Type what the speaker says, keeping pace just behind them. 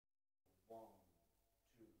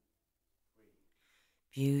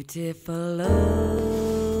Beautiful love,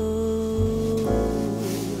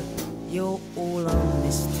 you're all a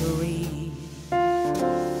mystery.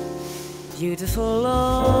 Beautiful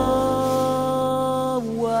love,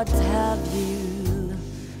 what have you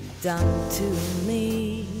done to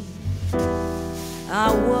me?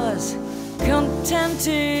 I was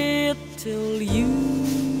contented till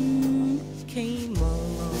you came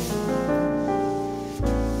along,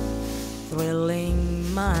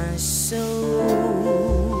 thrilling my soul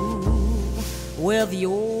with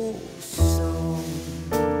your song.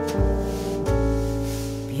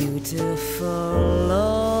 Beautiful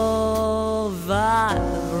love,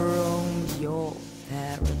 I've roamed your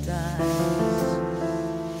paradise,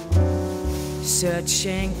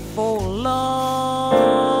 searching for love,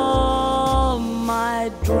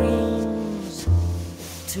 my dreams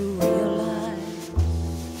to realize,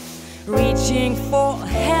 reaching for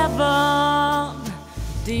heaven,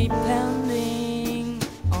 depending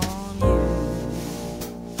on you.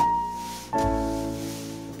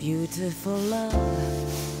 Beautiful love,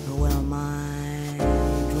 well, my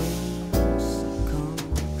dreams come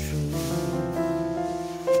true.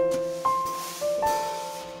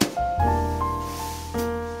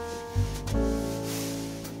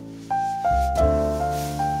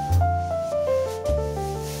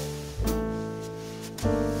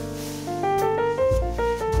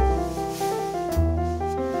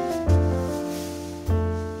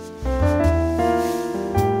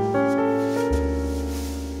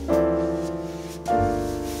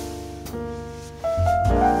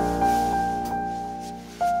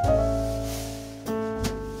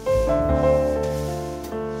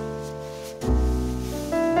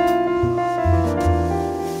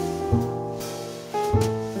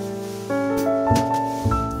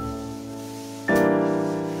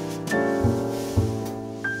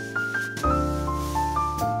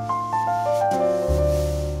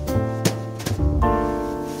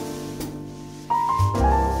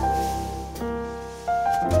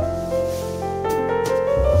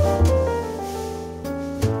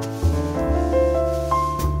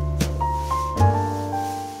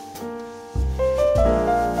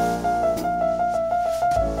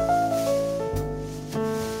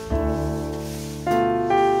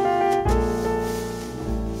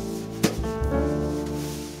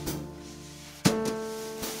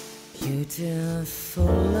 Beautiful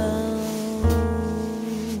love,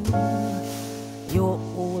 you're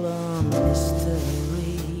all a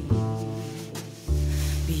mystery.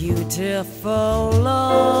 Beautiful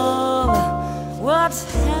love, what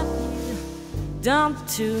have you done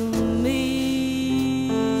to me?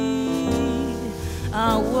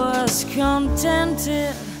 I was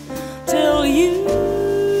contented till you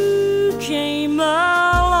came along,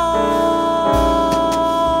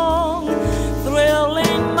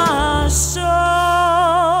 thrilling my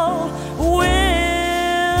soul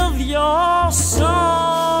with your song.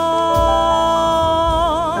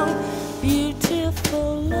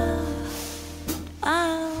 Beautiful love,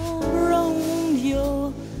 I'll roam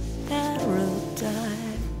your paradise,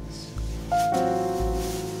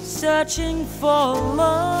 searching for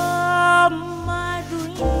love, my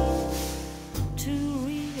dream to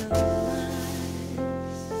realize,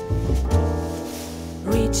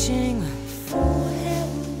 reaching for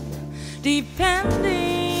heaven, depending